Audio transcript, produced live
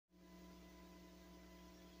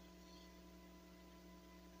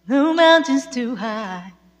The mountain's too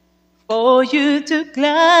high for you to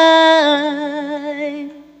climb.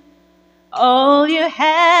 All you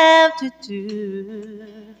have to do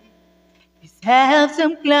is have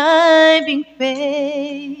some climbing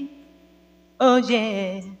faith. Oh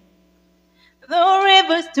yeah, the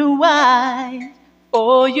river's too wide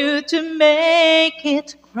for you to make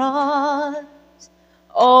it cross.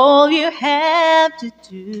 All you have to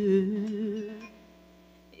do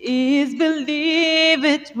is believe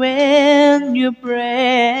it when you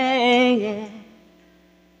pray.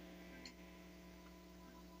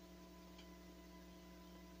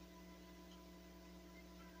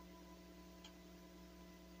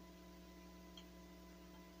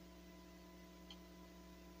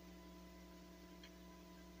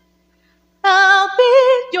 I'll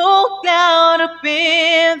be your cloud up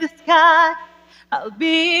in the sky. I'll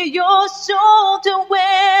be your shoulder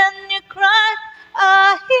when you cry.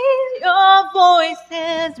 I hear your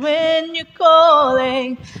voices when you're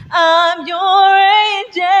calling. I'm your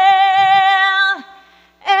angel.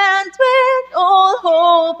 And when all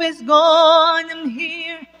hope is gone, I'm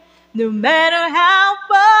here. No matter how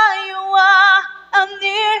far you are, I'm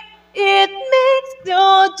near. It makes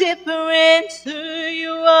no difference who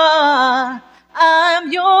you are.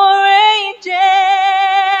 I'm your angel.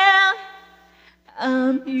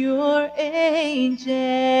 I'm your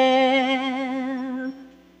angel.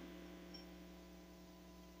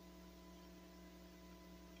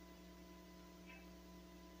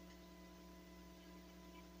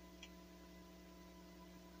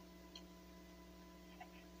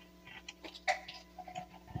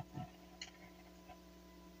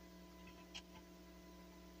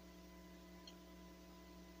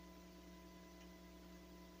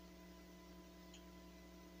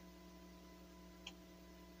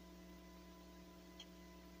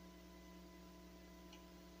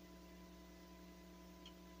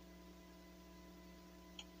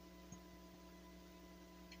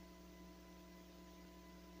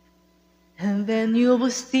 And then you will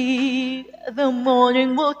see the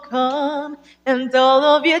morning will come, and all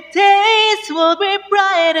of your days will be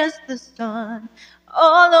bright as the sun.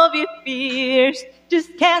 All of your fears,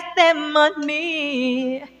 just cast them on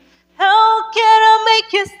me. How can I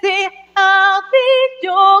make you see? I'll be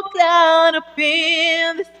your cloud up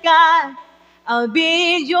in the sky. I'll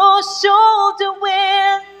be your shoulder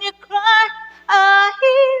when you cry. I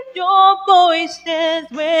hear your voices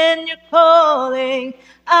when you're calling.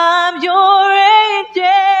 I'm your angel.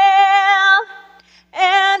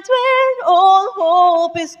 And when all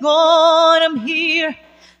hope is gone, I'm here.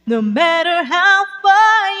 No matter how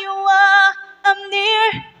far you are, I'm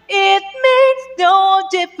near. It makes no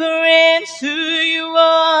difference who you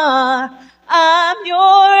are. I'm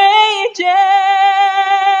your angel.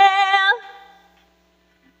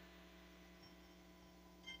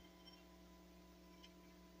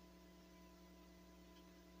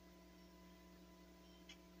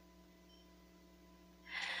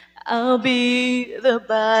 I'll be there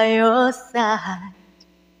by your side.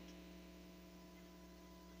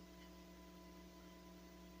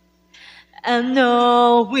 I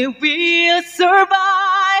know we will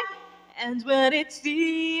survive. And when it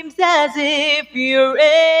seems as if your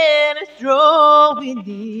end is drawing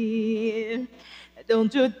near,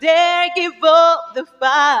 don't you dare give up the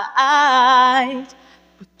fight.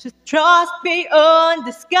 Put your trust beyond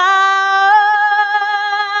the sky.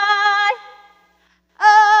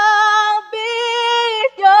 I'll be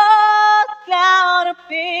your cloud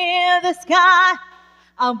up in the sky.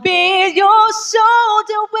 I'll be your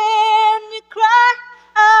shoulder when you cry.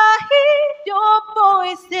 I hear your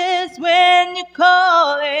voices when you're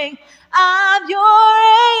calling. I'm your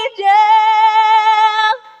angel.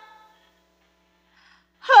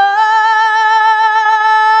 Oh,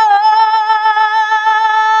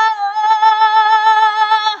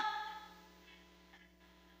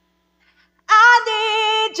 I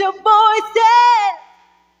need your voices.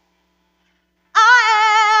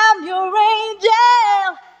 I am your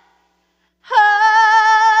angel. Oh,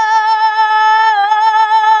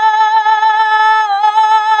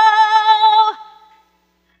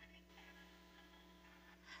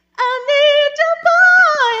 I need your voice.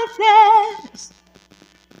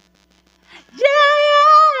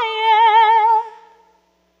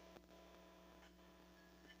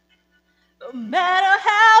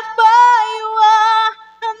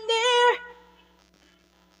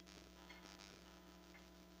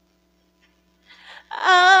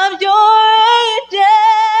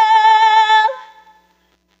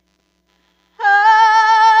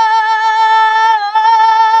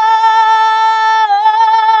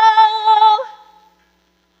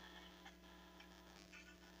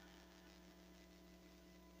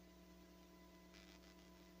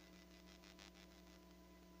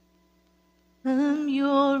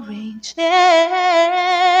 rearrange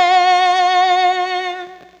it.